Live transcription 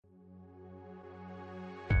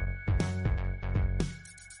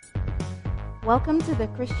Welcome to the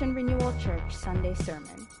Christian Renewal Church Sunday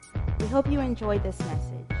Sermon. We hope you enjoyed this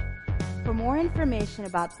message. For more information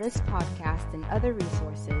about this podcast and other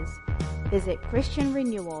resources, visit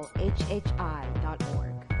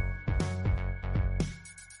christianrenewalhhi.org.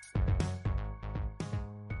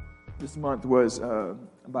 This month was a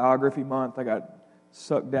biography month. I got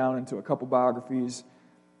sucked down into a couple biographies.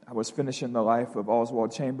 I was finishing the life of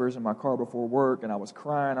Oswald Chambers in my car before work, and I was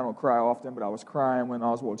crying. I don't cry often, but I was crying when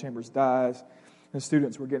Oswald Chambers dies. The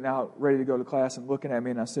students were getting out, ready to go to class, and looking at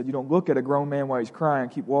me, and I said, "You don't look at a grown man while he's crying.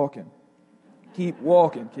 Keep walking. Keep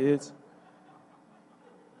walking, kids."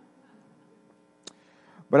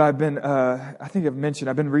 But I've been, I think I've mentioned,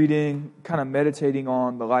 I've been reading, kind of meditating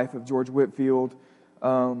on the life of George Whitefield.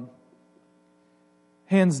 Hands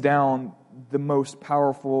down, the most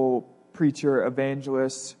powerful preacher,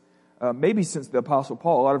 evangelist, maybe since the Apostle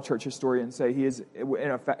Paul. A lot of church historians say he is, in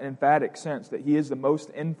an emphatic sense, that he is the most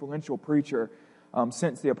influential preacher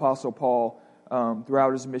since the Apostle Paul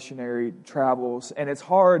throughout his missionary travels. And it's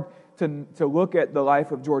hard to look at the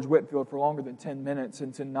life of George Whitefield for longer than 10 minutes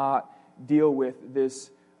and to not deal with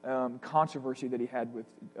this controversy that he had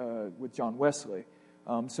with John Wesley.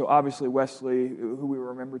 So obviously Wesley, who we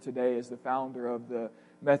remember today as the founder of the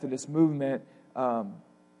Methodist movement,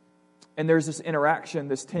 and there's this interaction,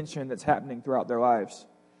 this tension that's happening throughout their lives.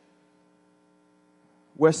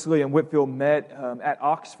 Wesley and Whitefield met at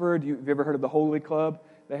Oxford. Have you ever heard of the Holy Club?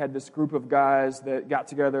 They had this group of guys that got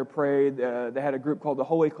together, prayed. They had a group called the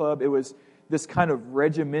Holy Club. It was this kind of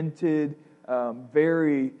regimented,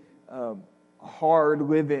 very hard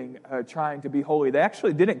living, trying to be holy. They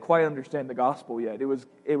actually didn't quite understand the gospel yet. It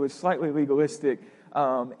was slightly legalistic.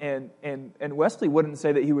 And Wesley wouldn't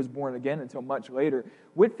say that he was born again until much later.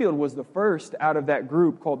 Whitefield was the first out of that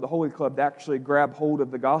group called the Holy Club to actually grab hold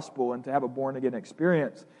of the gospel and to have a born again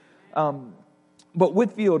experience. But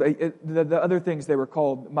Whitefield, the other things they were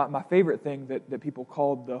called, my favorite thing that people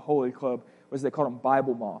called the Holy Club was they called them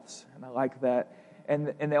Bible moths, and I like that.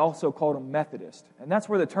 And they also called them Methodist, and that's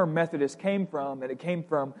where the term Methodist came from. And it came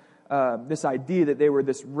from this idea that they were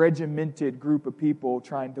this regimented group of people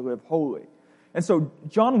trying to live holy. And so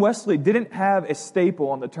John Wesley didn't have a staple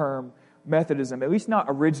on the term Methodism, at least not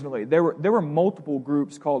originally. There were multiple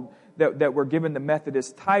groups called that were given the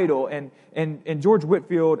Methodist title, and George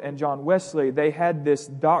Whitefield and John Wesley, they had this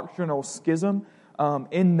doctrinal schism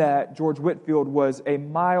in that George Whitefield was a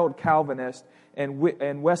mild Calvinist and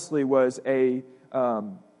Wesley was a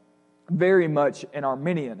very much an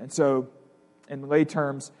Arminian. And so, in lay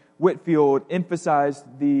terms, Whitefield emphasized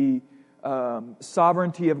the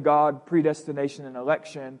sovereignty of God, predestination, and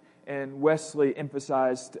election, and Wesley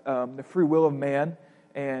emphasized the free will of man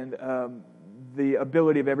and the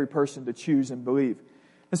ability of every person to choose and believe.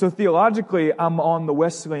 And so theologically, I'm on the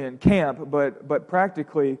Wesleyan camp, but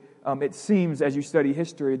practically, it seems as you study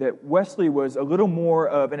history that Wesley was a little more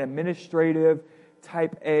of an administrative,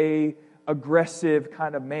 type A, aggressive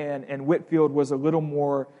kind of man, and Whitefield was a little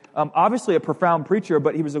more, obviously a profound preacher,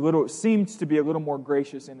 but he was seems to be a little more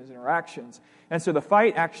gracious in his interactions. And so the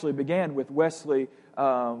fight actually began with Wesley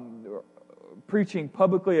preaching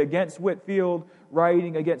publicly against Whitefield,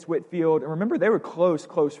 writing against Whitefield, and remember, they were close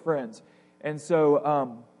friends. And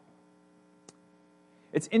so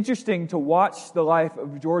it's interesting to watch the life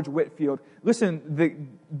of George Whitefield.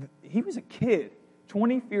 Listen, he was a kid.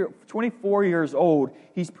 24 years old,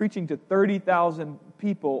 he's preaching to 30,000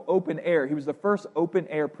 people, open air. He was the first open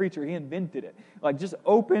air preacher. He invented it. Like just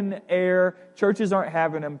open air, churches aren't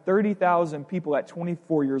having him. 30,000 people at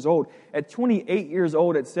 24 years old. At 28 years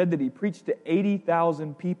old, it said that he preached to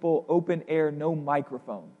 80,000 people, open air, no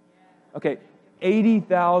microphone. Okay,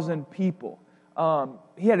 80,000 people.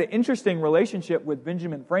 He had an interesting relationship with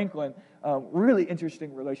Benjamin Franklin, really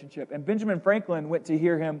interesting relationship. And Benjamin Franklin went to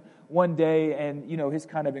hear him one day, and his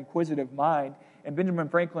kind of inquisitive mind. And Benjamin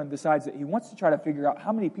Franklin decides that he wants to try to figure out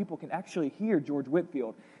how many people can actually hear George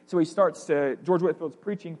Whitefield. So George Whitefield's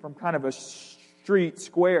preaching from kind of a street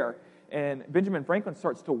square, and Benjamin Franklin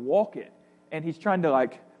starts to walk it, and he's trying to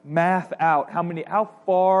math out how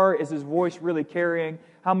far is his voice really carrying,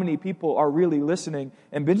 how many people are really listening.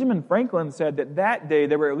 And Benjamin Franklin said that day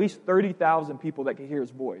there were at least 30,000 people that could hear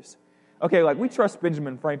his voice. Okay, we trust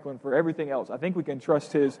Benjamin Franklin for everything else. I think we can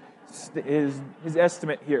trust his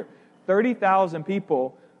estimate here. 30,000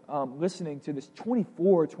 people listening to this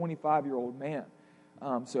 24, 25-year-old man.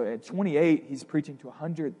 So at 28, he's preaching to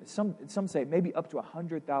 100, some say maybe up to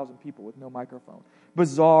 100,000 people with no microphone.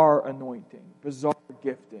 Bizarre anointing, bizarre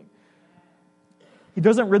gifting. He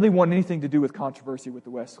doesn't really want anything to do with controversy with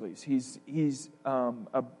the Wesleys. He's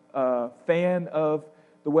a fan of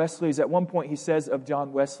the Wesleys. At one point he says of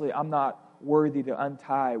John Wesley, "I'm not worthy to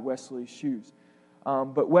untie Wesley's shoes.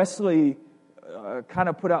 But Wesley kind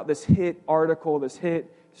of put out this hit article, this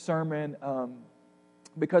hit sermon,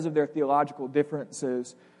 because of their theological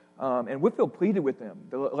differences. And Whitefield pleaded with them,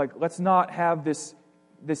 like, let's not have this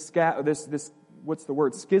what's the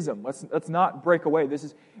word, schism. Let's not break away.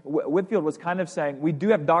 Whitefield was kind of saying, we do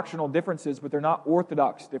have doctrinal differences, but they're not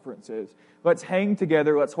orthodox differences. Let's hang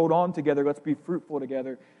together. Let's hold on together. Let's be fruitful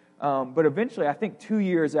together. But eventually, I think 2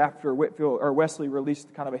 years after Wesley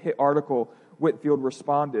released kind of a hit article, Whitefield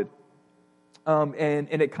responded, and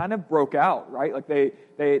it kind of broke out, right? Like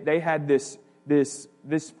they had this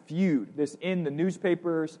feud, this in the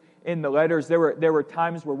newspapers, in the letters. There were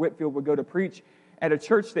times where Whitefield would go to preach at a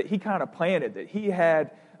church that he kind of planted, that he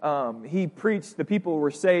had. He preached, the people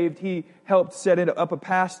were saved. He helped set up a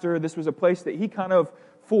pastor. This was a place that he kind of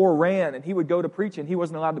foreran, and he would go to preach, and he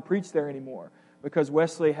wasn't allowed to preach there anymore because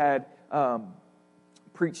Wesley had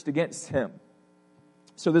preached against him.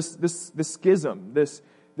 So this schism, this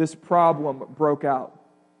problem broke out.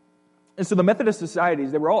 And so the Methodist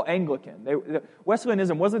societies, they were all Anglican.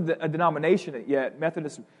 Wesleyanism wasn't a denomination yet.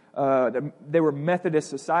 They were Methodist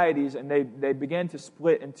societies, and they began to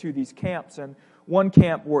split into these camps. And one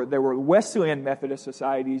camp there were Wesleyan Methodist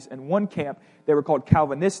societies, and one camp they were called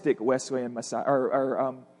Calvinistic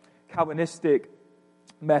Calvinistic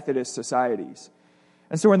Methodist societies.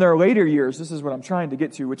 And so in their later years, this is what I'm trying to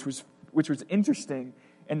get to, which was interesting.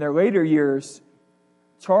 In their later years,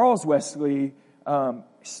 Charles Wesley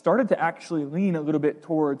started to actually lean a little bit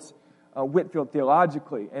towards Whitefield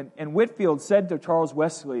theologically. And Whitefield said to Charles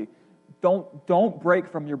Wesley, don't break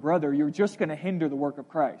from your brother. You're just going to hinder the work of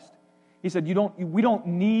Christ. He said, we don't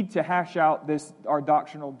need to hash out our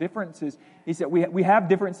doctrinal differences. He said, we have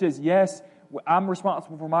differences, yes. I'm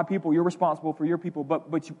responsible for my people. You're responsible for your people.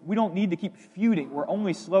 But we don't need to keep feuding. We're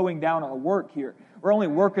only slowing down our work here. We're only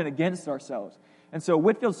working against ourselves. And so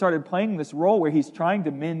Whitefield started playing this role where he's trying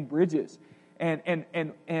to mend bridges. And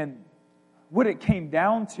what it came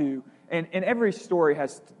down to, and every story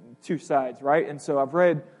has two sides, right? And so I've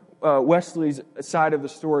read Wesley's side of the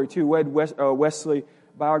story too. Read Wesley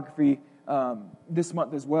biography this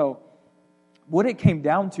month as well. What it came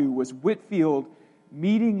down to was Whitefield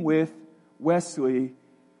meeting with Wesley,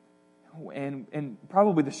 and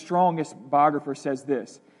probably the strongest biographer says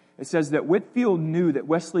this. It says that Whitefield knew that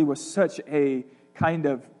Wesley was such a kind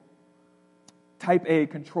of type A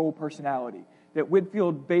control personality that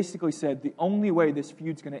Whitefield basically said, the only way this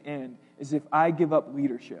feud's going to end is if I give up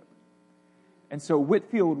leadership. And so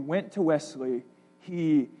Whitefield went to Wesley.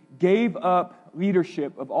 He gave up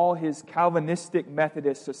leadership of all his Calvinistic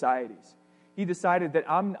Methodist societies. He decided that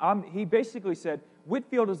he basically said,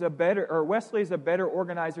 Wesley is a better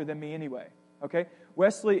organizer than me anyway. Okay?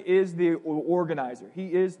 Wesley is the organizer.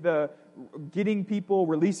 He is the getting people,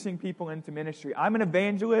 releasing people into ministry. I'm an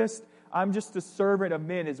evangelist. I'm just a servant of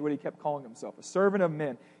men, is what he kept calling himself, a servant of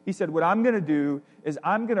men. He said, what I'm going to do is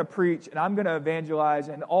I'm going to preach and I'm going to evangelize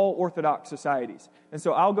in all Orthodox societies. And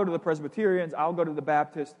so I'll go to the Presbyterians, I'll go to the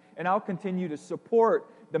Baptists, and I'll continue to support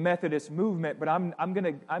the Methodist movement, but I'm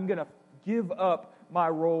going to give up my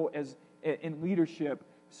role in leadership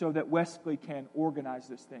so that Wesley can organize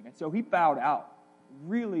this thing. And so he bowed out,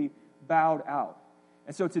 really bowed out.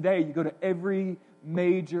 And so today you go to every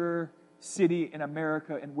major city in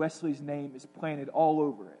America and Wesley's name is planted all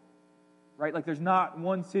over it. Right? Like there's not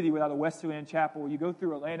one city without a Wesleyan chapel. You go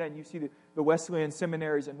through Atlanta and you see the Wesleyan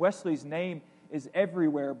seminaries, and Wesley's name is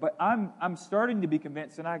everywhere. But I'm starting to be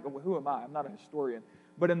convinced, and who am I? I'm not a historian.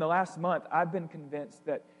 But in the last month, I've been convinced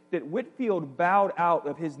that Whitefield bowed out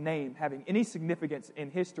of his name having any significance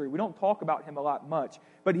in history. We don't talk about him a lot much,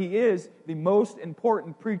 but he is the most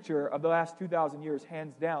important preacher of the last 2,000 years,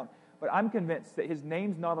 hands down. But I'm convinced that his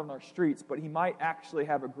name's not on our streets, but he might actually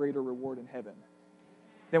have a greater reward in heaven.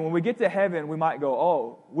 Then when we get to heaven, we might go,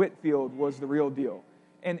 oh, Whitefield was the real deal.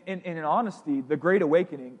 And in honesty, the Great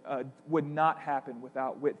Awakening would not happen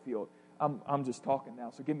without Whitefield. I'm just talking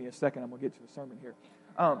now, so give me a second. I'm going to get to the sermon here.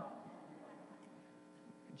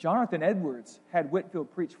 Jonathan Edwards had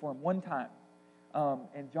Whitefield preach for him one time.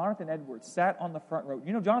 And Jonathan Edwards sat on the front row.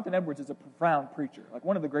 You know, Jonathan Edwards is a profound preacher, like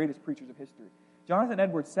one of the greatest preachers of history. Jonathan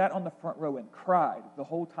Edwards sat on the front row and cried the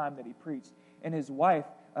whole time that he preached. And his wife,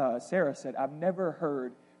 Sarah, said, I've never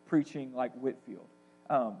heard preaching like Whitefield.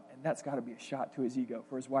 And that's got to be a shot to his ego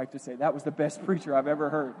for his wife to say, that was the best preacher I've ever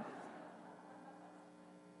heard.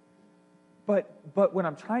 But what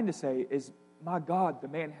I'm trying to say is, my God, the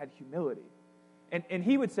man had humility. And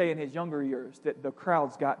he would say in his younger years that the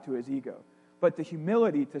crowds got to his ego. But the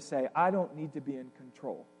humility to say, I don't need to be in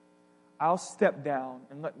control. I'll step down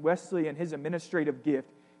and let Wesley and his administrative gift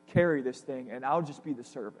carry this thing, and I'll just be the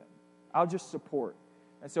servant. I'll just support.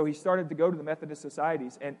 And so he started to go to the Methodist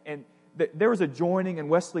societies, and there was a joining, and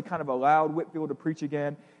Wesley kind of allowed Whitefield to preach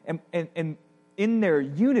again. And in their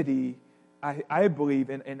unity, I believe,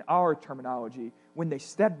 in our terminology, when they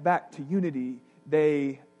stepped back to unity,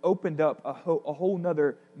 they opened up a whole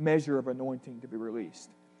nother measure of anointing to be released.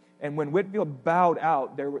 And when Whitefield bowed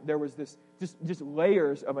out, there was this just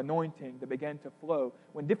layers of anointing that began to flow.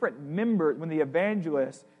 When different members, when the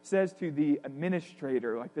evangelist says to the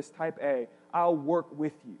administrator, like this type A, I'll work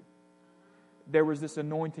with you, there was this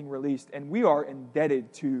anointing released, and we are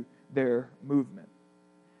indebted to their movement.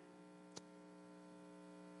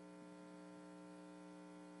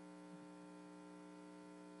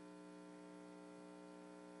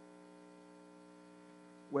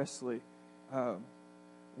 Wesley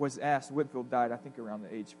was asked, Whitefield died, I think, around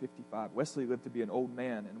the age 55. Wesley lived to be an old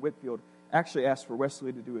man, and Whitefield actually asked for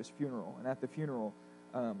Wesley to do his funeral. And at the funeral,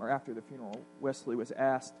 or after the funeral, Wesley was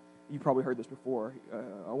asked, you probably heard this before,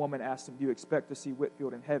 a woman asked him, do you expect to see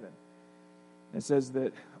Whitefield in heaven? And it says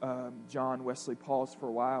that John Wesley paused for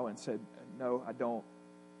a while and said, no, I don't.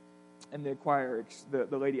 And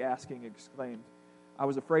the lady asking exclaimed, I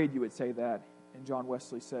was afraid you would say that. And John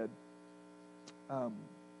Wesley said,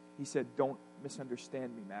 don't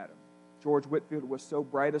misunderstand me, madam. George Whitefield was so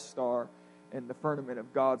bright a star in the firmament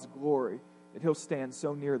of God's glory that he'll stand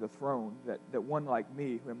so near the throne that one like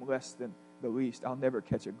me, who am less than the least, I'll never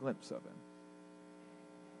catch a glimpse of him.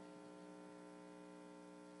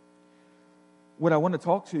 What I want to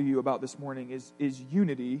talk to you about this morning is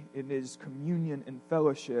unity, and is communion and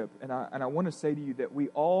fellowship. And I want to say to you that we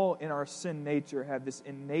all in our sin nature have this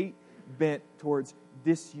innate bent towards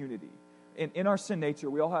disunity. In our sin nature,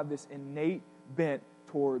 we all have this innate bent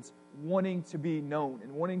towards wanting to be known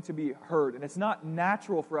and wanting to be heard. And it's not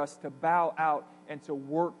natural for us to bow out and to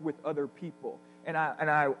work with other people. And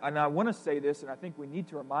I want to say this, and I think we need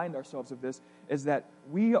to remind ourselves of this, is that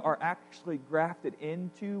we are actually grafted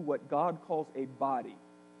into what God calls a body.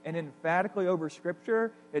 And emphatically over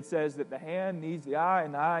Scripture, it says that the hand needs the eye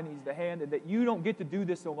and the eye needs the hand, and that you don't get to do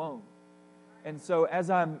this alone. And so as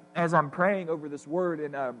I'm praying over this word,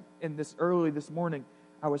 and this morning,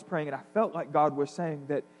 I was praying, and I felt like God was saying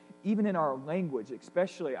that even in our language,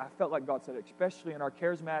 especially, I felt like God said, especially in our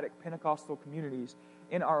charismatic Pentecostal communities,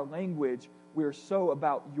 in our language, we're so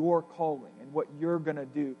about your calling and what you're going to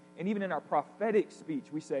do. And even in our prophetic speech,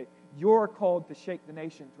 we say, you're called to shake the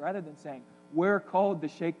nations, rather than saying, we're called to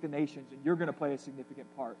shake the nations, and you're going to play a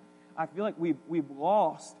significant part. I feel like we've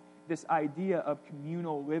lost this idea of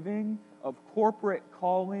communal living, of corporate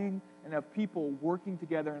calling, and of people working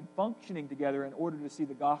together and functioning together in order to see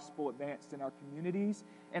the gospel advanced in our communities.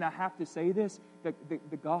 And I have to say this,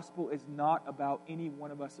 the gospel is not about any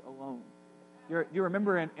one of us alone. You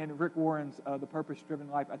remember in Rick Warren's The Purpose-Driven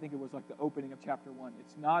Life, I think it was like the opening of chapter 1.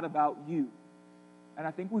 It's not about you. And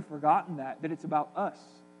I think we've forgotten that it's about us.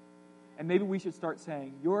 And maybe we should start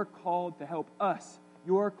saying, you're called to help us.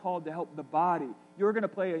 You're called to help the body. You're going to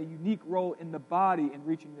play a unique role in the body in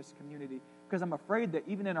reaching this community. Because I'm afraid that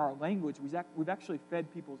even in our language, we've actually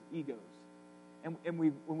fed people's egos. And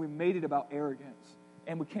we've made it about arrogance.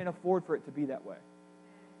 And we can't afford for it to be that way.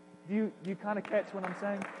 Do you kind of catch what I'm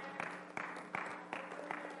saying?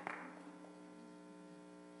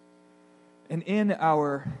 And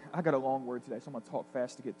I got a long word today, so I'm going to talk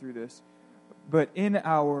fast to get through this. But in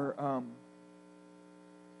our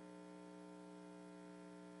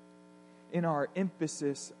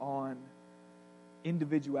emphasis on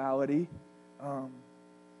individuality,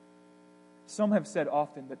 some have said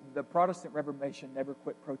often that the Protestant Reformation never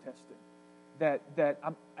quit protesting.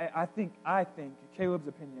 I think Caleb's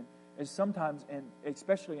opinion is sometimes,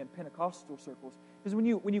 especially in Pentecostal circles, because when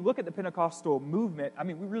you look at the Pentecostal movement, I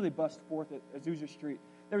mean, we really bust forth at Azusa Street.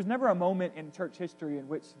 There was never a moment in church history in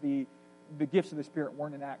which the gifts of the Spirit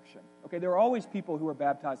weren't in action. Okay, there were always people who were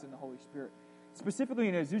baptized in the Holy Spirit. Specifically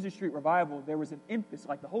in Azusa Street revival, there was an emphasis,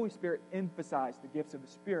 like the Holy Spirit emphasized the gifts of the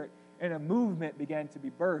Spirit, and a movement began to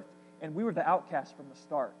be birthed, and we were the outcasts from the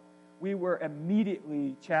start. We were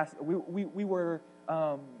immediately we were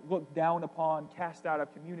looked down upon, cast out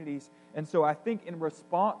of communities, and so I think in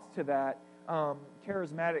response to that,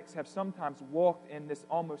 charismatics have sometimes walked in this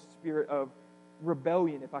almost spirit of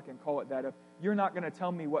rebellion, if I can call it that, of you're not going to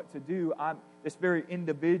tell me what to do. I'm this very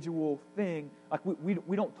individual thing. Like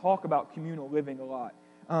we don't talk about communal living a lot.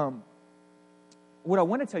 What I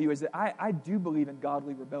want to tell you is that I do believe in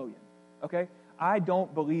godly rebellion. Okay? I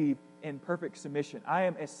don't believe in perfect submission. I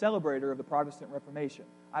am a celebrator of the Protestant Reformation.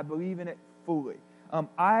 I believe in it fully.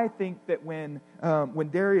 I think that when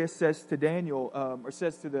Darius says to Daniel, or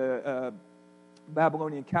says to the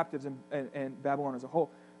Babylonian captives and Babylon as a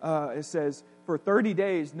whole, it says, for 30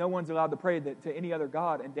 days, no one's allowed to pray to any other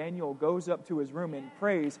god, and Daniel goes up to his room and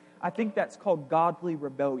prays. I think that's called godly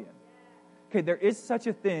rebellion. Okay, there is such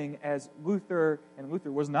a thing as Luther, and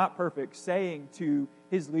Luther was not perfect, saying to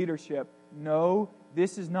his leadership, no,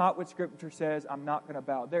 this is not what Scripture says, I'm not going to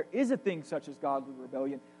bow. There is a thing such as godly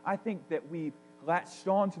rebellion. I think that we've latched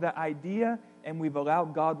on to that idea, and we've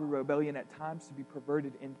allowed godly rebellion at times to be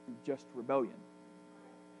perverted into just rebellion.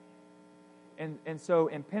 And so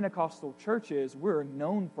in Pentecostal churches, we're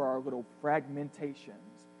known for our little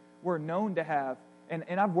fragmentations. We're known to have, and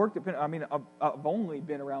I've worked at, I've only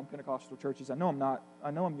been around Pentecostal churches. I know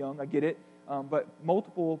I'm young, I get it, but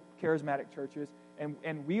multiple charismatic churches,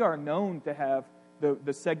 and we are known to have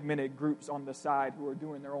the segmented groups on the side who are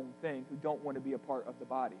doing their own thing, who don't want to be a part of the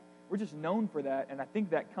body. We're just known for that, and I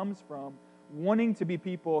think that comes from wanting to be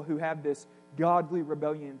people who have this godly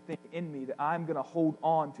rebellion thing in me, that I'm going to hold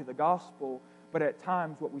on to the gospel. But at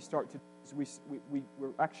times what we start to do is we're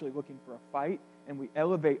actually looking for a fight, and we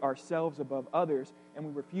elevate ourselves above others, and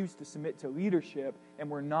we refuse to submit to leadership, and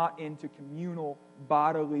we're not into communal,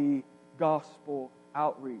 bodily, gospel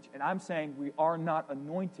outreach. And I'm saying we are not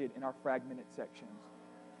anointed in our fragmented sections.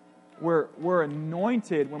 We're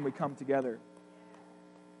anointed when we come together.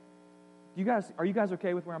 Are you guys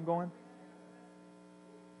okay with where I'm going?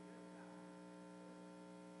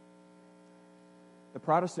 The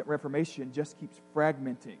Protestant Reformation just keeps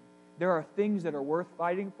fragmenting. There are things that are worth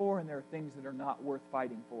fighting for, and there are things that are not worth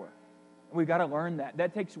fighting for. And we've got to learn that.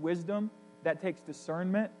 That takes wisdom, that takes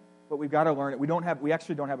discernment, but we've got to learn it. We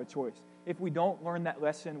actually don't have a choice. If we don't learn that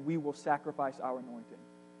lesson, we will sacrifice our anointing.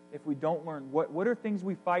 If we don't learn what are things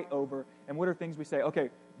we fight over, and what are things we say, okay,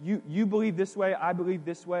 you believe this way, I believe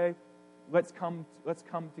this way, let's come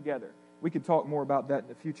together. We could talk more about that in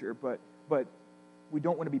the future, but we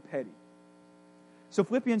don't want to be petty. So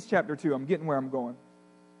Philippians chapter 2, I'm getting where I'm going.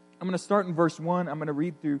 I'm going to start in verse 1. I'm going to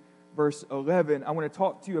read through verse 11. I want to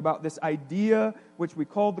talk to you about this idea which we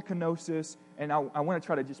call the kenosis, and I want to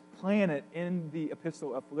try to just plan it in the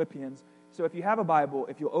epistle of Philippians. So if you have a Bible,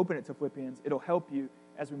 if you'll open it to Philippians, it'll help you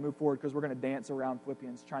as we move forward, because we're going to dance around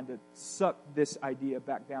Philippians, trying to suck this idea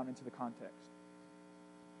back down into the context.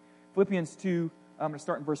 Philippians 2, I'm going to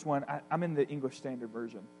start in verse 1. I'm in the English Standard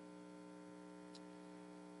Version.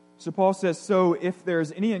 So Paul says, so if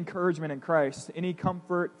there's any encouragement in Christ, any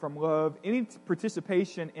comfort from love, any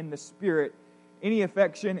participation in the Spirit, any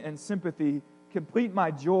affection and sympathy, complete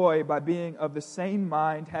my joy by being of the same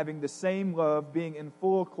mind, having the same love, being in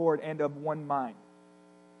full accord and of one mind.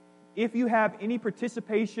 If you have any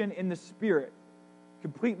participation in the Spirit,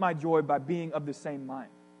 complete my joy by being of the same mind.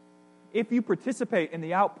 If you participate in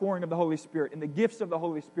the outpouring of the Holy Spirit, in the gifts of the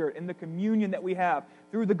Holy Spirit, in the communion that we have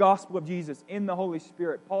through the gospel of Jesus in the Holy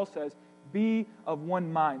Spirit, Paul says, be of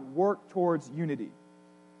one mind, work towards unity.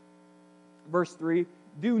 Verse 3,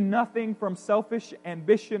 do nothing from selfish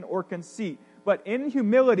ambition or conceit, but in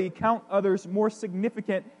humility count others more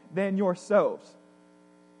significant than yourselves.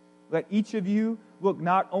 Let each of you look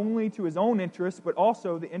not only to his own interests, but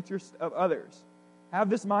also the interests of others. Have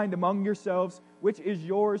this mind among yourselves, which is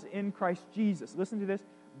yours in Christ Jesus. Listen to this,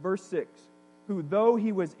 verse 6. Who, though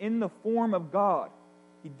he was in the form of God,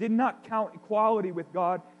 he did not count equality with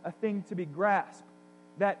God a thing to be grasped.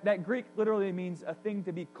 That Greek literally means a thing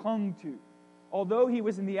to be clung to. Although he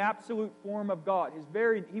was in the absolute form of God,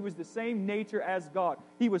 he was the same nature as God.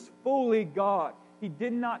 He was fully God. He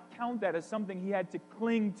did not count that as something he had to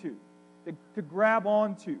cling to grab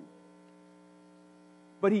onto.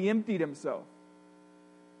 But he emptied himself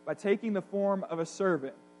by taking the form of a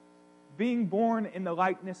servant, being born in the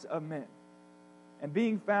likeness of men, and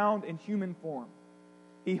being found in human form.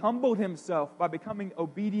 He humbled himself by becoming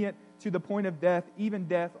obedient to the point of death, even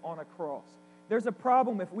death on a cross. There's a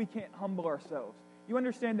problem if we can't humble ourselves. You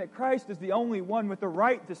understand that Christ is the only one with the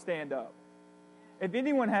right to stand up. If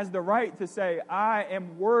anyone has the right to say, I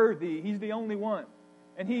am worthy, he's the only one.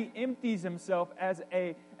 And he empties himself as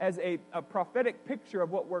a prophetic picture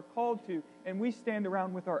of what we're called to. And we stand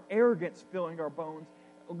around with our arrogance filling our bones,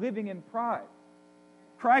 living in pride.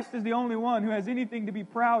 Christ is the only one who has anything to be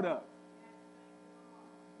proud of.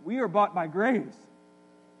 We are bought by grace.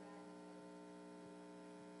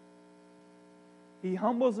 He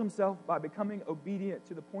humbles himself by becoming obedient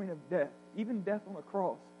to the point of death, even death on a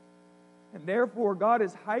cross. And therefore God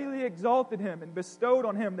has highly exalted him and bestowed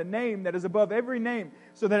on him the name that is above every name,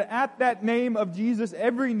 so that at that name of Jesus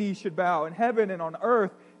every knee should bow in heaven and on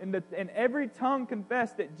earth, and every tongue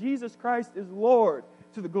confess that Jesus Christ is Lord,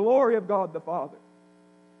 to the glory of God the Father.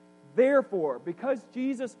 Therefore, because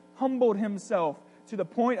Jesus humbled himself to the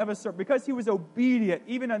point of a servant, because he was obedient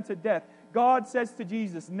even unto death, God says to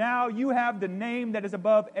Jesus, now you have the name that is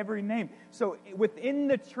above every name. So within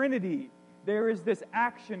the Trinity, there is this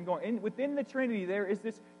action going. Within the Trinity, there is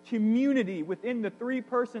this community within the three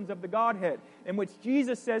persons of the Godhead, in which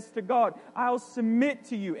Jesus says to God, I'll submit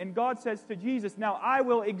to you. And God says to Jesus, now I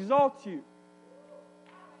will exalt you.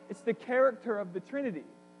 It's the character of the Trinity.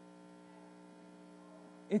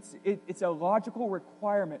 It's a logical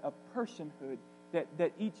requirement of personhood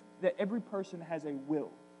that every person has a will.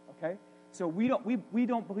 Okay? So we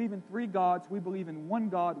don't believe in three gods. We believe in one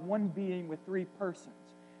God, one being with three persons.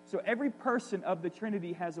 So every person of the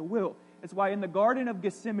Trinity has a will. That's why in the Garden of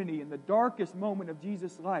Gethsemane, in the darkest moment of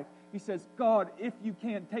Jesus' life, he says, God, if you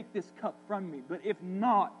can, take this cup from me. But if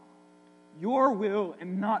not, your will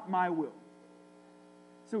and not my will.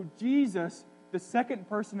 So Jesus, the second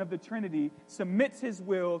person of the Trinity, submits his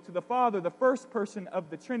will to the Father, the first person of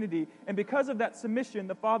the Trinity. And because of that submission,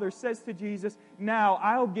 the Father says to Jesus, now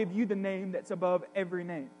I'll give you the name that's above every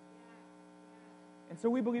name. And so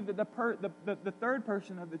we believe that the third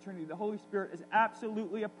person of the Trinity, the Holy Spirit, is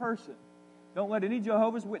absolutely a person. Don't let any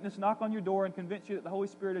Jehovah's Witness knock on your door and convince you that the Holy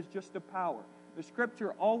Spirit is just a power. The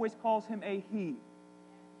Scripture always calls him a he.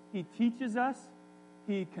 He teaches us.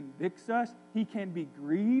 He convicts us. He can be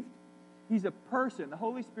grieved. He's a person. The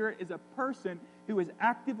Holy Spirit is a person who is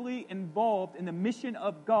actively involved in the mission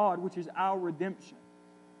of God, which is our redemption.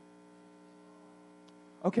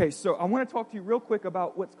 Okay, so I want to talk to you real quick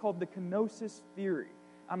about what's called the kenosis theory.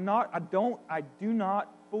 I do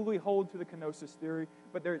not fully hold to the kenosis theory,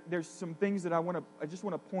 but there's some things that I just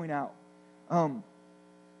want to point out.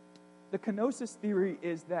 The kenosis theory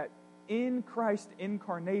is that in Christ's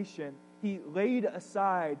incarnation, he laid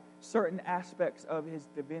aside certain aspects of his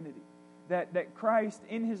divinity. That Christ,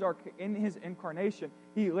 in his incarnation,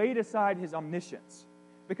 he laid aside his omniscience.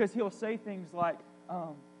 Because he'll say things like,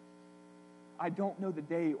 I don't know the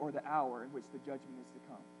day or the hour in which the judgment is to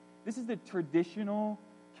come. This is the traditional,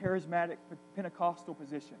 charismatic, Pentecostal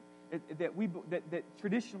position. That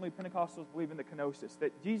traditionally Pentecostals believe in the kenosis.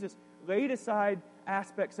 That Jesus laid aside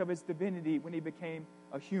aspects of his divinity when he became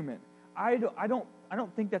a human. I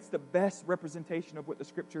don't think that's the best representation of what the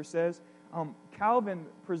Scripture says. Calvin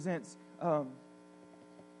presents,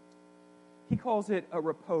 he calls it a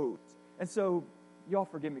repose. And so, y'all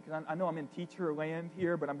forgive me, because I know I'm in teacher land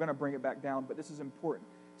here, but I'm going to bring it back down, but this is important.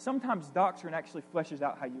 Sometimes doctrine actually fleshes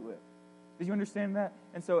out how you live. Did you understand that?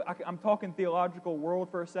 And so I'm talking theological world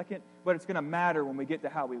for a second, but it's going to matter when we get to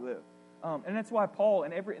how we live. And that's why Paul,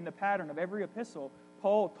 in the pattern of every epistle,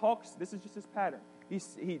 Paul talks, this is just his pattern.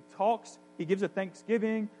 He talks, he gives a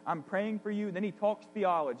thanksgiving, I'm praying for you, then he talks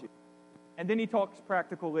theology. And then he talks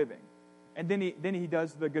practical living. And then he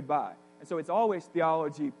does the goodbye. And so it's always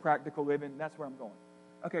theology, practical living, that's where I'm going.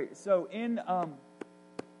 Okay, so in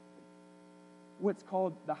what's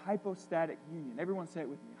called the hypostatic union. Everyone say it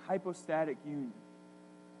with me, hypostatic union.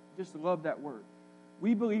 Just love that word.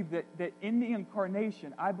 We believe that in the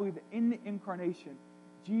incarnation, I believe that in the incarnation,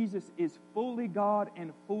 Jesus is fully God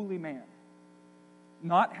and fully man.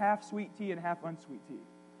 Not half sweet tea and half unsweet tea.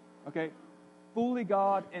 Okay? Fully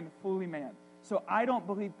God and fully man. So I don't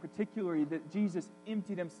believe particularly that Jesus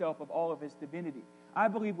emptied himself of all of his divinity. I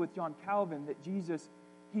believe with John Calvin that Jesus,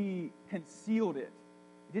 he concealed it.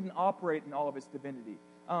 He didn't operate in all of his divinity.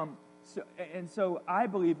 So I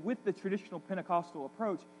believe with the traditional Pentecostal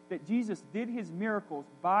approach that Jesus did his miracles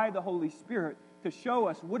by the Holy Spirit to show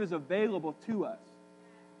us what is available to us.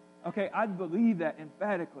 Okay, I believe that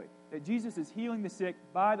emphatically, that Jesus is healing the sick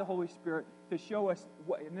by the Holy Spirit to show us,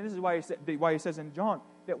 and this is why he says in John,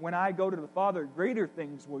 that when I go to the Father, greater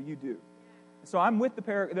things will you do. So I'm with the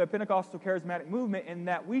Pentecostal charismatic movement in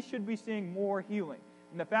that we should be seeing more healing.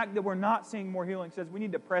 And the fact that we're not seeing more healing says we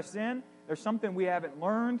need to press in. There's something we haven't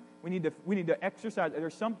learned. We need to exercise.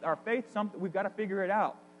 Our faith, something we've got to figure it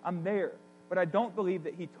out. I'm there. But I don't believe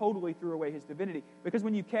that he totally threw away his divinity. Because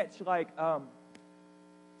when you catch the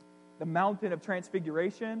mountain of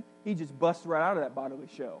transfiguration, he just busts right out of that bodily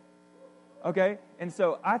show. Okay? And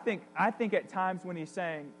so I think at times when he's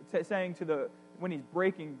saying when he's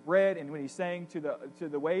breaking bread and when he's saying to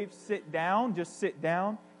the waves, sit down, just sit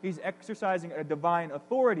down, he's exercising a divine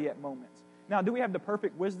authority at moments. Now, do we have the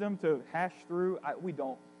perfect wisdom to hash through? We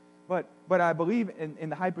don't. But I believe in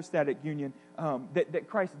the hypostatic union that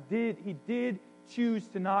Christ did choose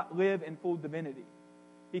to not live in full divinity.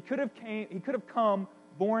 He could have come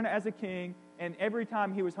born as a king, and every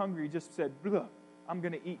time he was hungry, he just said, I'm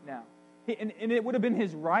going to eat now. And it would have been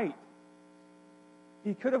his right.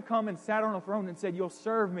 He could have come and sat on a throne and said, you'll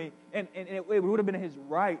serve me, and it would have been his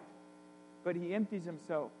right. But he empties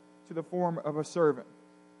himself to the form of a servant.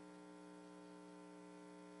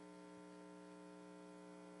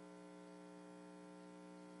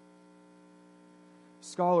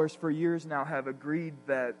 scholars for years now have agreed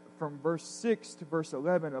that from verse 6 to verse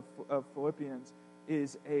 11 of Philippians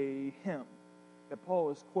is a hymn, that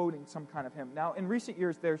Paul is quoting some kind of hymn. Now, in recent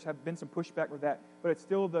years, there's have been some pushback with that, but it's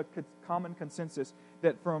still the common consensus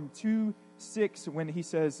that from 2:6, when he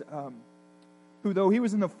says, who though he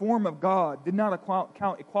was in the form of God, did not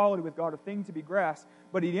count equality with God a thing to be grasped,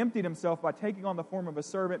 but he emptied himself by taking on the form of a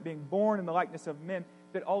servant, being born in the likeness of men,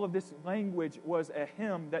 that all of this language was a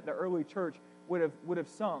hymn that the early church would have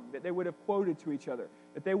sung, that they would have quoted to each other,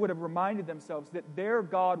 that they would have reminded themselves that their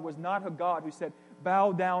God was not a God who said,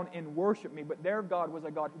 bow down and worship me, but their God was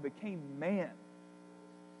a God who became man.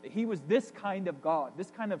 That he was this kind of God,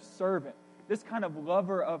 this kind of servant, this kind of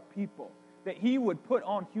lover of people, that he would put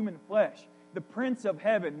on human flesh, the Prince of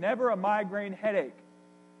Heaven, never a migraine headache.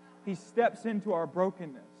 He steps into our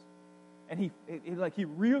brokenness, and he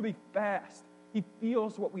really fast. He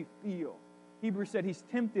feels what we feel. Hebrews said he's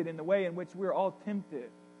tempted in the way in which we're all tempted.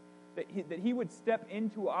 That he would step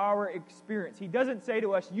into our experience. He doesn't say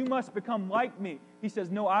to us, you must become like me. He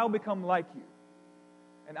says, no, I'll become like you,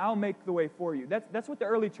 and I'll make the way for you. That's what the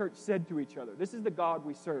early church said to each other. This is the God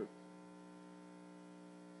we serve.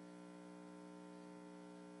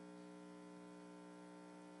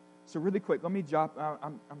 So really quick, let me drop,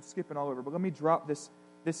 I'm skipping all over, but let me drop this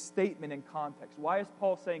statement in context. Why is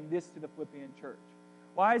Paul saying this to the Philippian church?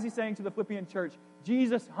 Why is he saying to the Philippian church,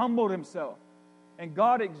 Jesus humbled himself and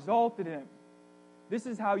God exalted him? This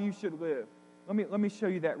is how you should live. Let me show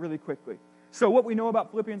you that really quickly. So what we know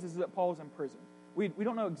about Philippians is that Paul is in prison. We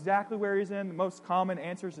don't know exactly where he's in. The most common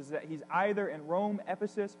answers is that he's either in Rome,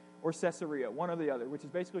 Ephesus, or Caesarea, one or the other, which is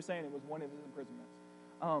basically saying it was one of his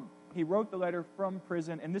imprisonments. He wrote the letter from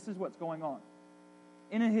prison, and this is what's going on.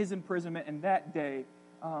 In his imprisonment in that day,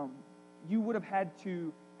 you would have had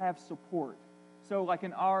to have support. So like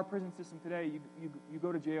in our prison system today, you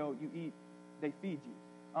go to jail, you eat, they feed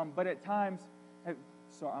you. But at times,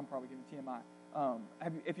 sorry, I'm probably giving TMI.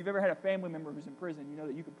 If you've ever had a family member who's in prison, you know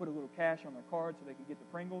that you can put a little cash on their card so they can get the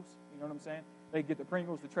Pringles. You know what I'm saying? They can get the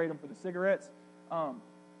Pringles to trade them for the cigarettes.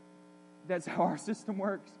 That's how our system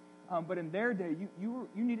works. But in their day, you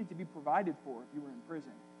needed to be provided for if you were in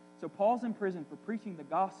prison. So Paul's in prison for preaching the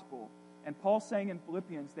gospel, and Paul's saying in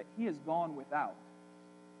Philippians that he has gone without,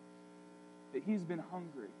 that he's been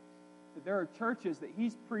hungry, that there are churches that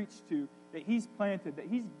he's preached to, that he's planted, that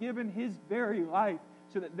he's given his very life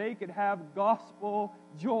so that they could have gospel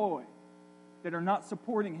joy, that are not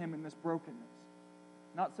supporting him in this brokenness,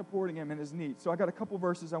 not supporting him in his need. So I got a couple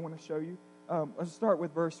verses I want to show you. Let's start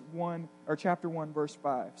with verse 1, or chapter 1, verse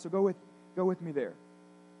 5. So go with me there.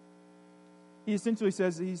 He essentially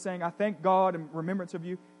says, he's saying, I thank God in remembrance of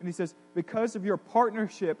you. And he says, because of your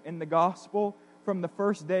partnership in the gospel from the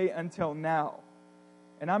first day until now.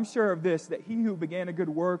 And I'm sure of this, that he who began a good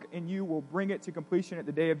work in you will bring it to completion at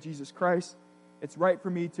the day of Jesus Christ. It's right for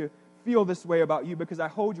me to feel this way about you because I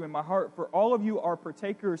hold you in my heart. For all of you are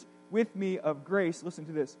partakers with me of grace. Listen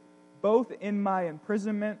to this. Both in my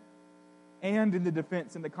imprisonment and in the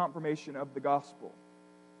defense and the confirmation of the gospel.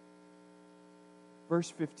 Verse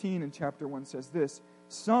 15 in chapter 1 says this,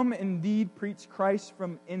 some indeed preach Christ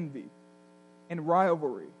from envy and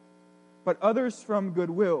rivalry, but others from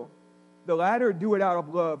goodwill. The latter do it out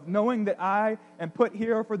of love, knowing that I am put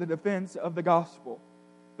here for the defense of the gospel.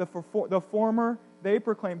 The former, they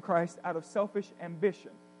proclaim Christ out of selfish ambition.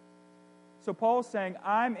 So Paul's saying,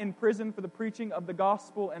 I'm in prison for the preaching of the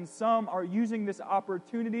gospel, and some are using this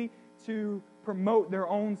opportunity to promote their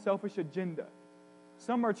own selfish agenda.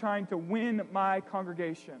 Some are trying to win my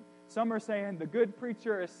congregation. Some are saying, the good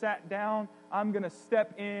preacher is sat down, I'm going to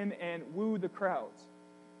step in and woo the crowds.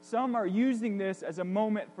 Some are using this as a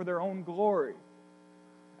moment for their own glory.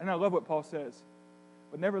 And I love what Paul says.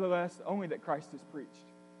 But nevertheless, only that Christ is preached.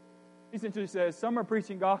 He essentially says, some are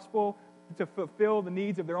preaching gospel to fulfill the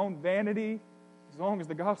needs of their own vanity. As long as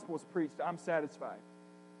the gospel is preached, I'm satisfied.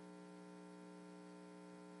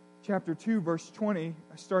 Chapter 2, verse 20,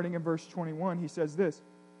 starting in verse 21, he says this.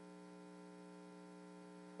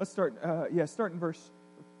 Let's start in verse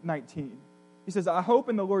 19. He says, I hope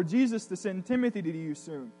in the Lord Jesus to send Timothy to you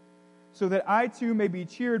soon, so that I too may be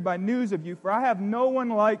cheered by news of you, for I have no one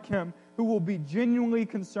like him who will be genuinely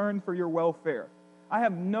concerned for your welfare. I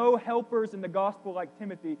have no helpers in the gospel like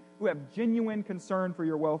Timothy who have genuine concern for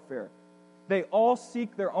your welfare. They all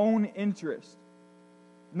seek their own interest,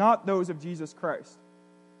 not those of Jesus Christ.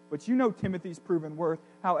 But you know Timothy's proven worth,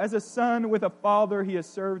 how as a son with a father he has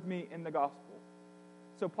served me in the gospel.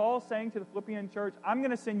 So Paul's saying to the Philippian church, I'm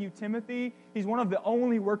going to send you Timothy. He's one of the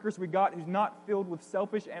only workers we got who's not filled with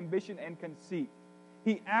selfish ambition and conceit.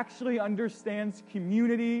 He actually understands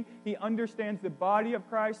community. He understands the body of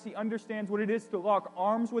Christ. He understands what it is to lock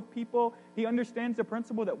arms with people. He understands the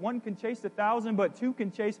principle that one can chase 1,000, but two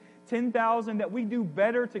can chase 10,000, that we do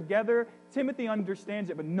better together. Timothy understands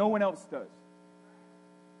it, but no one else does.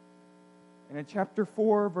 And in chapter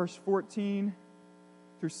 4, verse 14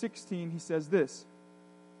 through 16, he says this.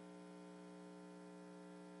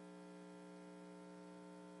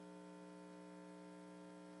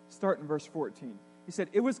 Start in verse 14. He said,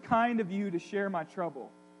 "It was kind of you to share my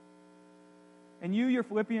trouble. And you, your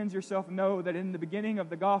Philippians, yourself know that in the beginning of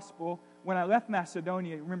the gospel, when I left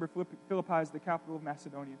Macedonia," remember Philippi is the capital of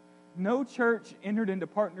Macedonia, "no church entered into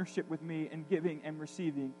partnership with me in giving and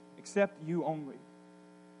receiving, except you only.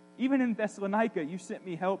 Even in Thessalonica, you sent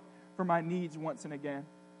me help for my needs once and again.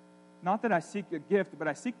 Not that I seek a gift, but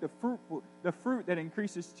I seek the fruit that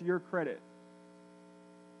increases to your credit."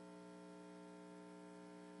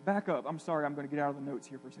 Back up. I'm sorry, I'm going to get out of the notes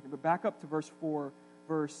here for a second. But back up to verse 4,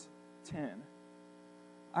 verse 10.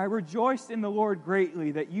 "I rejoiced in the Lord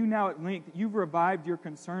greatly that you now at length, you've revived your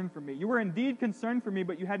concern for me. You were indeed concerned for me,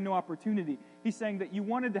 but you had no opportunity." He's saying that you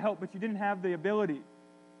wanted to help, but you didn't have the ability.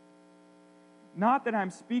 "Not that I'm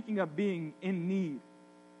speaking of being in need.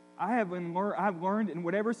 I've learned in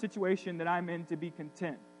whatever situation that I'm in to be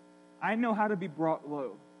content. I know how to be brought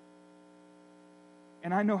low.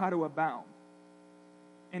 And I know how to abound.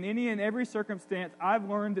 In any and every circumstance, I've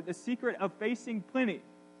learned that the secret of facing plenty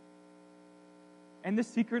and the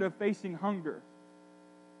secret of facing hunger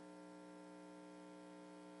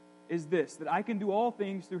is this, that I can do all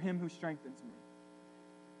things through him who strengthens me."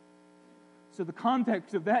 So the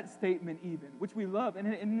context of that statement even, which we love, and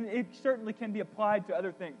it certainly can be applied to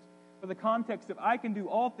other things, but the context of I can do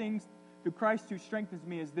all things through Christ who strengthens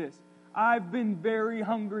me is this: I've been very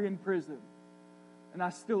hungry in prison, and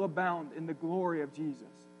I still abound in the glory of Jesus.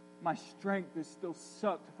 My strength is still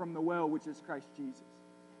sucked from the well, which is Christ Jesus.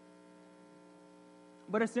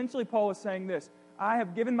 But essentially, Paul is saying this: I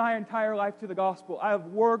have given my entire life to the gospel. I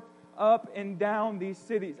have worked up and down these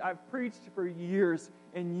cities. I've preached for years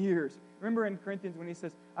and years. Remember in Corinthians when he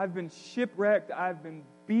says, I've been shipwrecked, I've been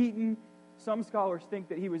beaten. Some scholars think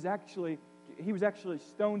that he was actually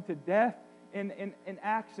stoned to death in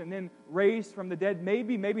Acts and then raised from the dead.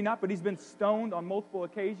 Maybe not, but he's been stoned on multiple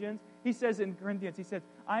occasions. He says in Corinthians, he says,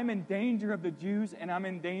 I'm in danger of the Jews and I'm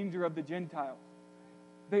in danger of the Gentiles.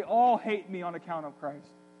 They all hate me on account of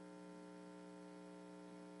Christ.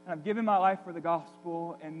 And I've given my life for the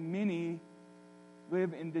gospel, and many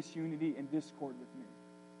live in disunity and discord with me.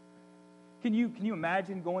 Can you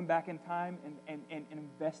imagine going back in time and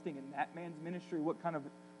investing in that man's ministry? What kind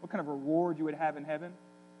of reward you would have in heaven?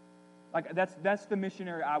 Like that's the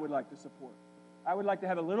missionary I would like to support. I would like to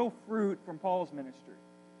have a little fruit from Paul's ministry,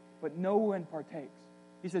 but no one partakes.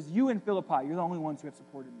 He says, you in Philippi, you're the only ones who have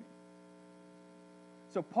supported me.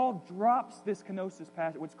 So Paul drops this kenosis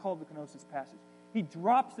passage, what's called the kenosis passage. He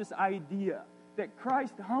drops this idea that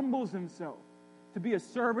Christ humbles himself to be a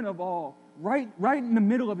servant of all, right in the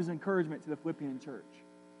middle of his encouragement to the Philippian church.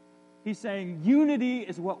 He's saying, unity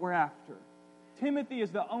is what we're after. Timothy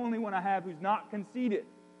is the only one I have who's not conceited.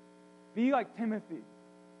 Be like Timothy.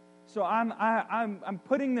 So I'm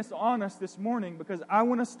putting this on us this morning because I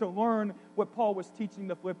want us to learn what Paul was teaching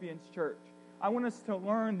the Philippians church. I want us to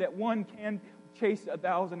learn that one can chase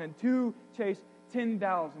 1,000 and two chase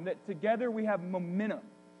 10,000. That together we have momentum.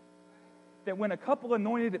 That when a couple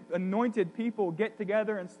anointed people get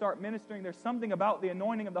together and start ministering, there's something about the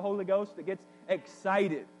anointing of the Holy Ghost that gets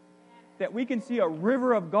excited. That we can see a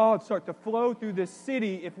river of God start to flow through this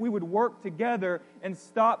city if we would work together and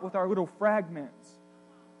stop with our little fragments.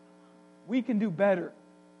 We can do better.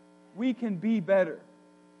 We can be better.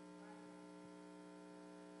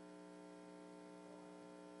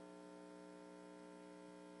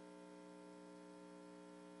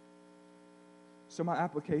 So my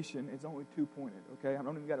application is only 2-pointed, okay? I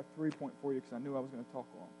don't even got a 3-point for you because I knew I was going to talk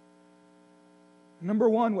long. Number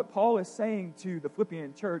one, what Paul is saying to the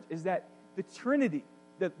Philippian church is that the Trinity,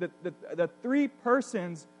 the three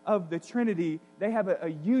persons of the Trinity, they have a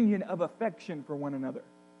union of affection for one another.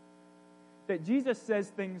 That Jesus says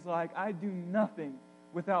things like, I do nothing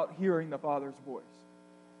without hearing the Father's voice.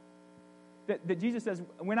 That Jesus says,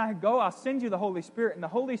 when I go, I'll send you the Holy Spirit, and the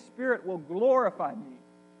Holy Spirit will glorify me.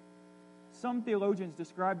 Some theologians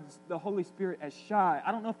describe the Holy Spirit as shy.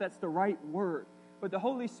 I don't know if that's the right word, but the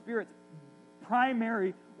Holy Spirit's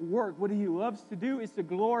primary work, what he loves to do, is to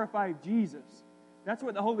glorify Jesus. That's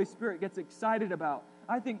what the Holy Spirit gets excited about.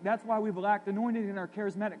 I think that's why we've lacked anointing in our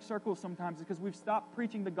charismatic circles sometimes, because we've stopped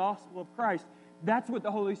preaching the gospel of Christ. That's what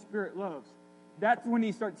the Holy Spirit loves. That's when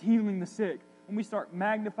he starts healing the sick, when we start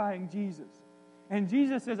magnifying Jesus. And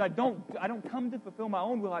Jesus says, I don't come to fulfill my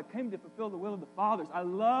own will. I came to fulfill the will of the Father's. I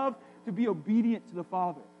love to be obedient to the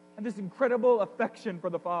Father. I have this incredible affection for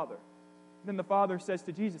the Father. Then the Father says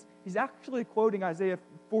to Jesus, he's actually quoting Isaiah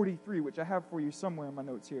 43, which I have for you somewhere in my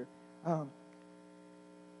notes here.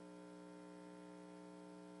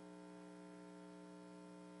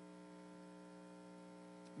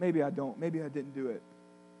 Maybe I don't. Maybe I didn't do it.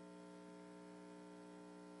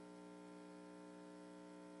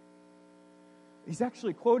 He's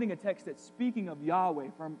actually quoting a text that's speaking of Yahweh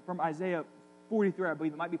from Isaiah 43, I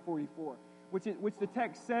believe it might be 44, which the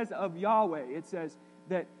text says of Yahweh. It says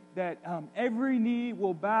that every knee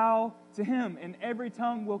will bow to Him and every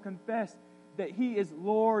tongue will confess that He is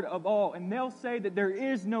Lord of all. And they'll say that there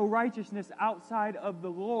is no righteousness outside of the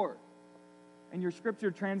Lord. And your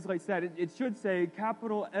scripture translates that. It should say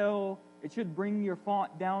capital L. It should bring your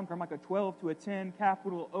font down from like a 12 to a 10,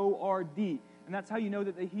 capital O-R-D. And that's how you know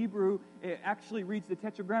that the Hebrew, it actually reads the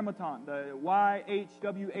tetragrammaton, the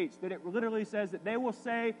Y-H-W-H, that it literally says that they will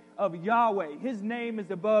say of Yahweh, His name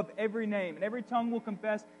is above every name, and every tongue will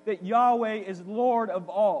confess that Yahweh is Lord of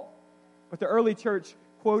all. But the early church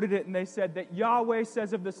quoted it, and they said that Yahweh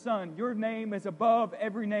says of the Son, your name is above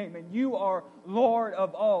every name, and you are Lord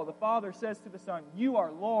of all. The Father says to the Son, you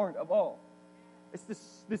are Lord of all. It's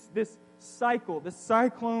this cycle, this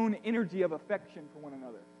cyclone energy of affection for one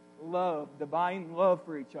another. Love, divine love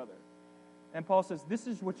for each other. And Paul says, this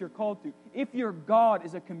is what you're called to. If your God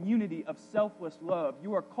is a community of selfless love,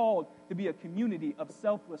 you are called to be a community of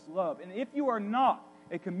selfless love. And if you are not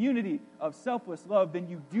a community of selfless love, then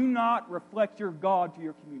you do not reflect your God to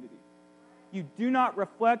your community. You do not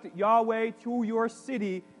reflect Yahweh to your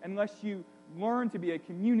city unless you learn to be a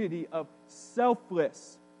community of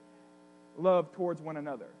selfless love towards one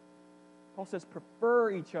another. Paul says, prefer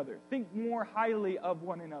each other. Think more highly of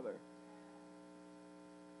one another.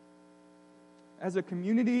 As a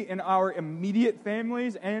community in our immediate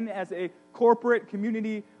families and as a corporate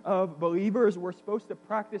community of believers, we're supposed to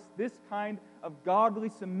practice this kind of godly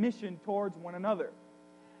submission towards one another.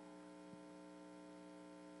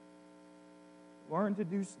 Learn to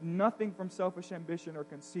do nothing from selfish ambition or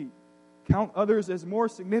conceit. Count others as more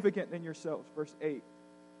significant than yourselves. Verse 8.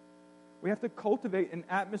 We have to cultivate an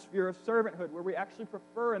atmosphere of servanthood where we actually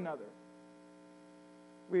prefer another.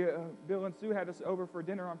 Bill and Sue had us over for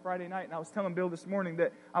dinner on Friday night, and I was telling Bill this morning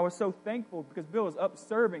that I was so thankful because Bill is up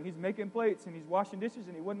serving. He's making plates and he's washing dishes,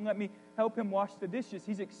 and he wouldn't let me help him wash the dishes.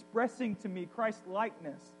 He's expressing to me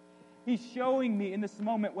Christ-likeness. He's showing me in this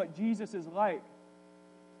moment what Jesus is like.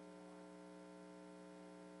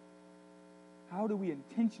 How do we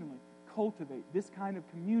intentionally cultivate this kind of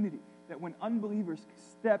community that when unbelievers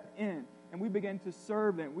step in and we begin to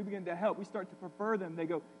serve them, we begin to help, we start to prefer them, they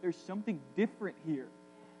go, there's something different here.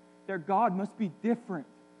 Their God must be different.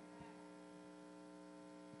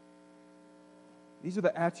 These are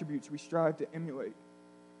the attributes we strive to emulate.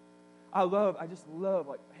 I just love,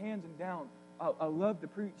 like hands and down, I love to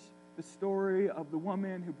preach the story of the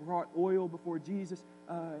woman who brought oil before Jesus,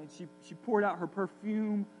 and she poured out her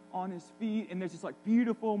perfume on His feet, and there's this like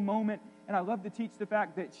beautiful moment. And I love to teach the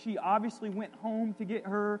fact that she obviously went home to get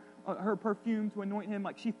her perfume to anoint Him,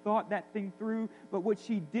 like she thought that thing through. But what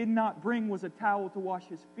she did not bring was a towel to wash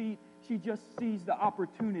His feet. She just seized the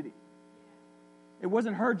opportunity. It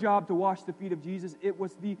wasn't her job to wash the feet of Jesus. It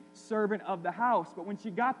was the servant of the house. But when she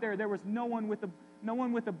got there was no one with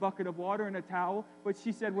a bucket of water and a towel. But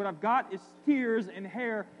she said, "What I've got is tears and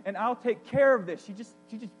hair, and I'll take care of this." She just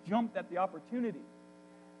jumped at the opportunity.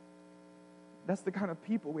 That's the kind of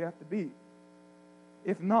people we have to be.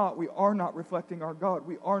 If not, we are not reflecting our God.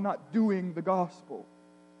 We are not doing the gospel.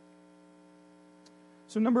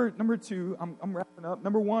 So number two, I'm wrapping up.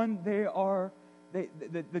 Number one, the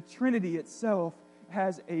Trinity itself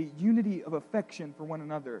has a unity of affection for one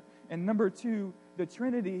another. And number two, the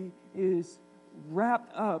Trinity is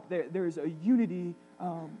wrapped up. There's a unity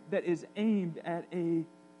that is aimed at a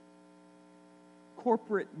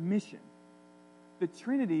corporate mission. The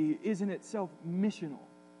Trinity is in itself missional.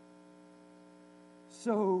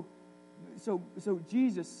 So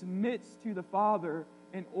Jesus submits to the Father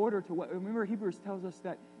in order to what? Remember, Hebrews tells us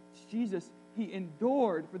that Jesus, He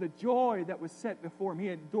endured for the joy that was set before Him. He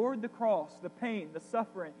endured the cross, the pain, the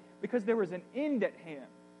suffering, because there was an end at hand.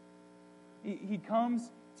 He comes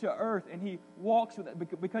to earth and He walks with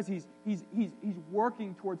it because He's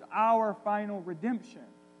working towards our final redemption.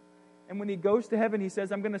 And when He goes to heaven, He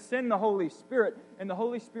says, I'm going to send the Holy Spirit, and the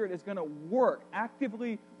Holy Spirit is going to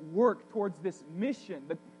actively work towards this mission.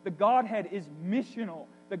 The Godhead is missional.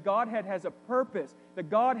 The Godhead has a purpose. The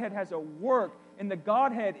Godhead has a work, and the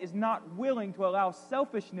Godhead is not willing to allow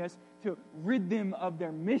selfishness to rid them of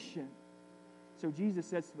their mission. So Jesus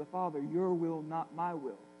says to the Father, your will, not my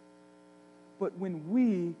will. But when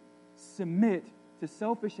we submit to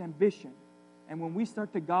selfish ambition, and when we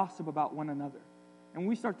start to gossip about one another, and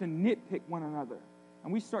we start to nitpick one another,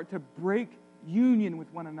 and we start to break union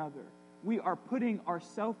with one another, we are putting our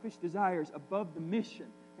selfish desires above the mission.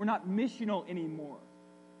 We're not missional anymore.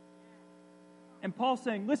 And Paul's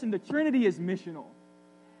saying, listen, the Trinity is missional.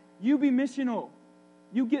 You be missional.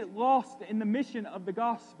 You get lost in the mission of the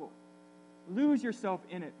gospel. Lose yourself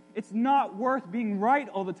in it. It's not worth being right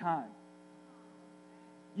all the time.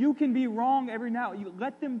 You can be wrong every now. You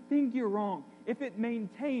let them think you're wrong if it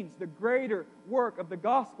maintains the greater work of the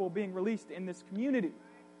gospel being released in this community.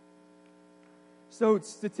 So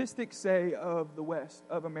statistics say of the West,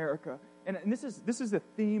 of America, and this is a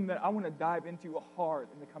theme that I want to dive into hard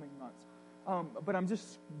in the coming months. But I'm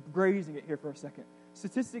just grazing it here for a second.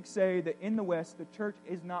 Statistics say that in the West, the church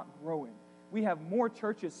is not growing. We have more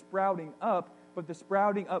churches sprouting up, but the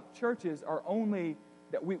sprouting up churches are only,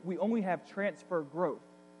 that we only have transfer growth.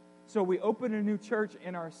 So we open a new church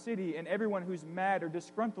in our city, and everyone who's mad or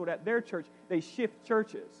disgruntled at their church, they shift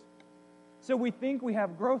churches. So we think we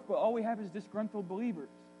have growth, but all we have is disgruntled believers.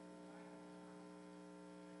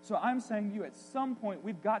 So I'm saying to you, at some point,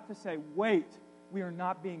 we've got to say, wait, we are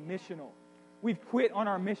not being missional. We've quit on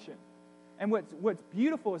our mission. And what's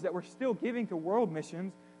beautiful is that we're still giving to world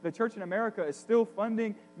missions. The church in America is still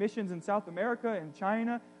funding missions in South America and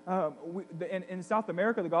China. In South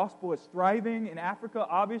America, the gospel is thriving. In Africa,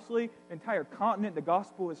 obviously, the entire continent, the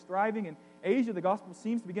gospel is thriving. In Asia, the gospel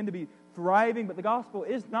seems to begin to be thriving. But the gospel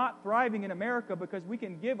is not thriving in America because we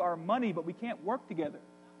can give our money, but we can't work together.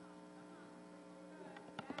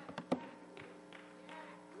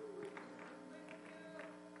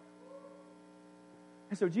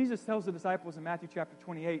 And so Jesus tells the disciples in Matthew chapter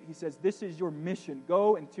 28, he says, this is your mission.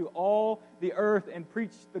 Go into all the earth and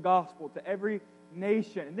preach the gospel to every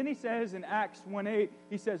nation. And then he says in Acts 1:8,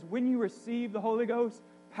 he says, when you receive the Holy Ghost,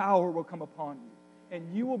 power will come upon you.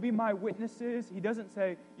 And you will be my witnesses. He doesn't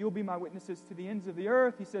say you'll be my witnesses to the ends of the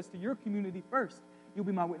earth. He says to your community first. You'll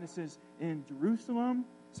be my witnesses in Jerusalem.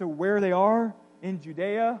 So where they are, in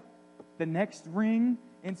Judea, the next ring,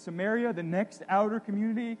 in Samaria, the next outer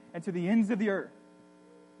community, and to the ends of the earth.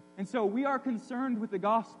 And so we are concerned with the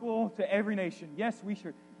gospel to every nation. Yes, we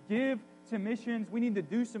should give to missions. We need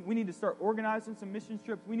to start organizing some mission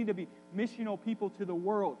trips. We need to be missional people to the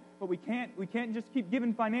world. But we can't just keep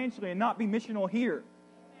giving financially and not be missional here.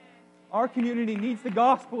 Our community needs the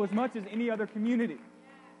gospel as much as any other community.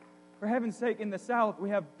 For heaven's sake, in the South, we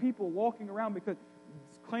have people walking around because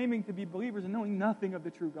claiming to be believers and knowing nothing of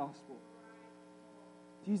the true gospel.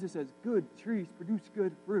 Jesus says, good trees produce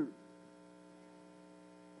good fruit.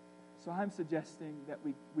 So I'm suggesting that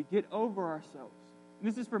we get over ourselves.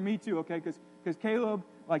 And this is for me too, okay? Because Caleb,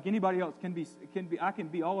 like anybody else, I can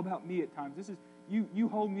be all about me at times. This is you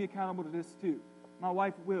hold me accountable to this too. My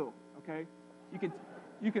wife will, okay?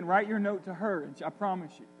 You can write your note to her, and I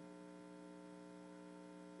promise you.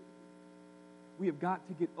 We have got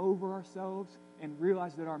to get over ourselves and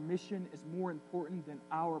realize that our mission is more important than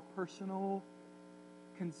our personal,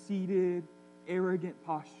 conceited, arrogant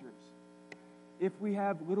postures. If we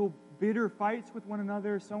have little bitter fights with one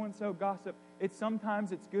another, so-and-so gossip,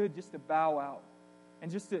 sometimes it's good just to bow out.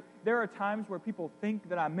 And there are times where people think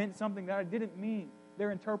that I meant something that I didn't mean. They're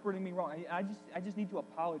interpreting me wrong. I just need to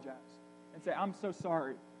apologize and say, I'm so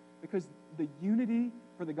sorry. Because the unity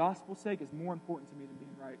for the gospel's sake is more important to me than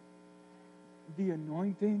being right. The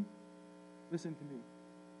anointing, listen to me,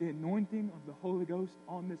 the anointing of the Holy Ghost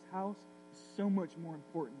on this house is so much more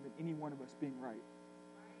important than any one of us being right.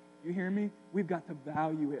 You hear me? We've got to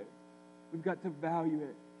value it. We've got to value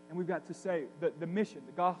it. And we've got to say that the mission,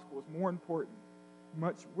 the gospel, is more important.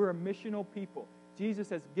 We're a missional people. Jesus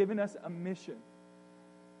has given us a mission.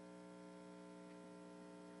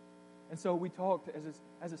 And so we talked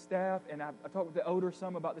as a staff, and I talked with the elder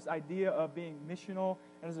some about this idea of being missional.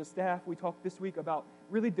 And as a staff, we talked this week about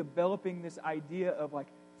really developing this idea of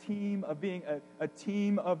being a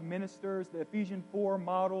team of ministers, the Ephesians 4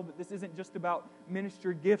 model, that this isn't just about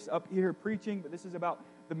ministry gifts up here preaching, but this is about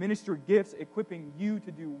the ministry gifts equipping you to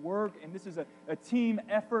do work, and this is a team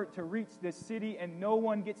effort to reach this city, and no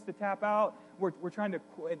one gets to tap out. We're trying to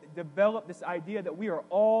develop this idea that we are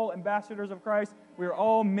all ambassadors of Christ, we are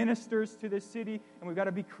all ministers to this city, and we've got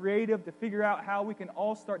to be creative to figure out how we can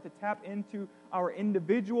all start to tap into our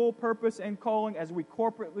individual purpose and calling as we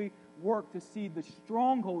corporately work to see the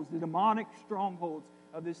strongholds, the demonic strongholds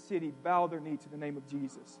of this city bow their knee to the name of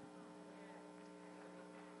Jesus.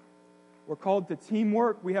 We're called to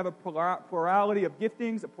teamwork. We have a plurality of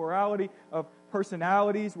giftings, a plurality of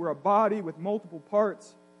personalities. We're a body with multiple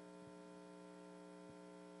parts.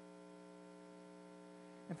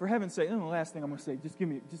 for heaven's sake, and the last thing I'm going to say,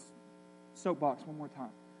 just soapbox one more time.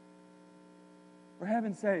 For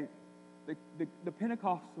heaven's sake, the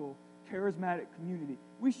Pentecostal charismatic community,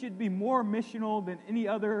 we should be more missional than any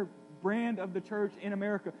other brand of the church in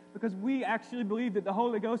America, because we actually believe that the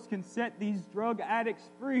Holy Ghost can set these drug addicts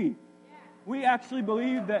free. We actually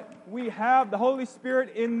believe that we have the Holy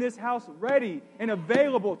Spirit in this house ready and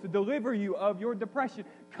available to deliver you of your depression.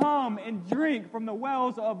 Come and drink from the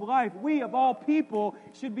wells of life. We, of all people,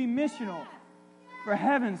 should be missional. For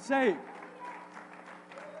heaven's sake.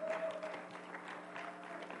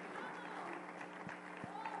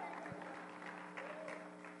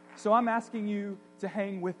 So I'm asking you to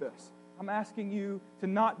hang with us. I'm asking you to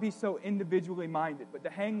not be so individually minded, but to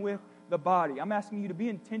hang with the body. I'm asking you to be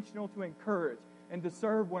intentional to encourage and to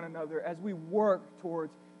serve one another as we work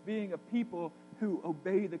towards being a people who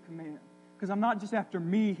obey the command. Because I'm not just after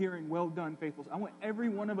me hearing, well done, faithfuls. I want every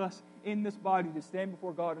one of us in this body to stand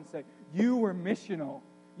before God and say, you were missional.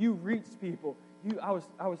 You reached people. I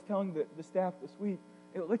was telling the staff this week,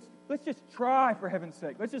 let's just try, for heaven's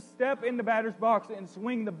sake. Let's just step in the batter's box and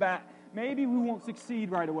swing the bat. Maybe we won't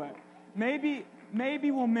succeed right away. Maybe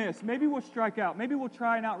we'll miss. Maybe we'll strike out. Maybe we'll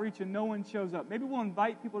try an outreach and no one shows up. Maybe we'll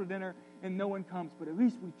invite people to dinner and no one comes. But at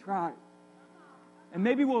least we tried. And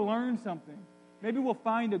maybe we'll learn something. Maybe we'll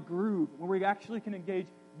find a groove where we actually can engage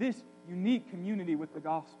this unique community with the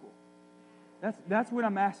gospel. That's what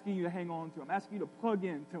I'm asking you to hang on to. I'm asking you to plug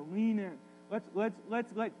in, to lean in. Let's let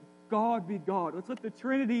God be God. Let's let the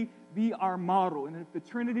Trinity be our model. And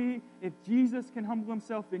if Jesus can humble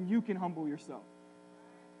himself, then you can humble yourself.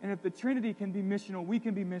 And if the Trinity can be missional, we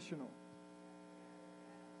can be missional.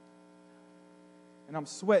 And I'm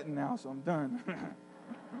sweating now, so I'm done.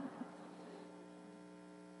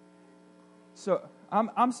 So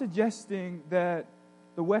I'm suggesting that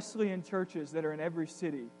the Wesleyan churches that are in every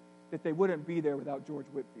city, that they wouldn't be there without George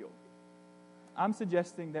Whitefield. I'm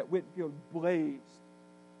suggesting that Whitefield blazed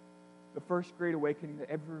the first great awakening that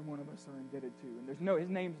every one of us are indebted to. And his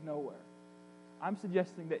name's nowhere. I'm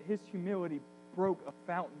suggesting that his humility broke a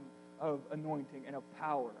fountain of anointing and of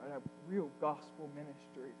power and a real gospel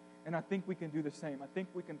ministry. And I think we can do the same. I think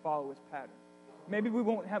we can follow his pattern. Maybe we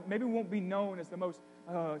won't be known as the most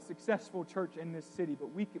successful church in this city,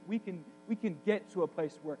 but we can get to a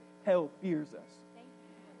place where hell fears us.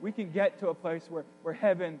 We can get to a place where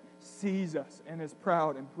heaven sees us and is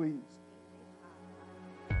proud and pleased.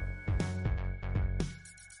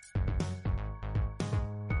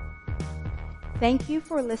 Thank you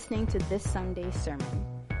for listening to this Sunday's sermon.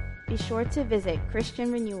 Be sure to visit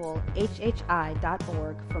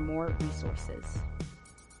ChristianRenewalHHI.org for more resources.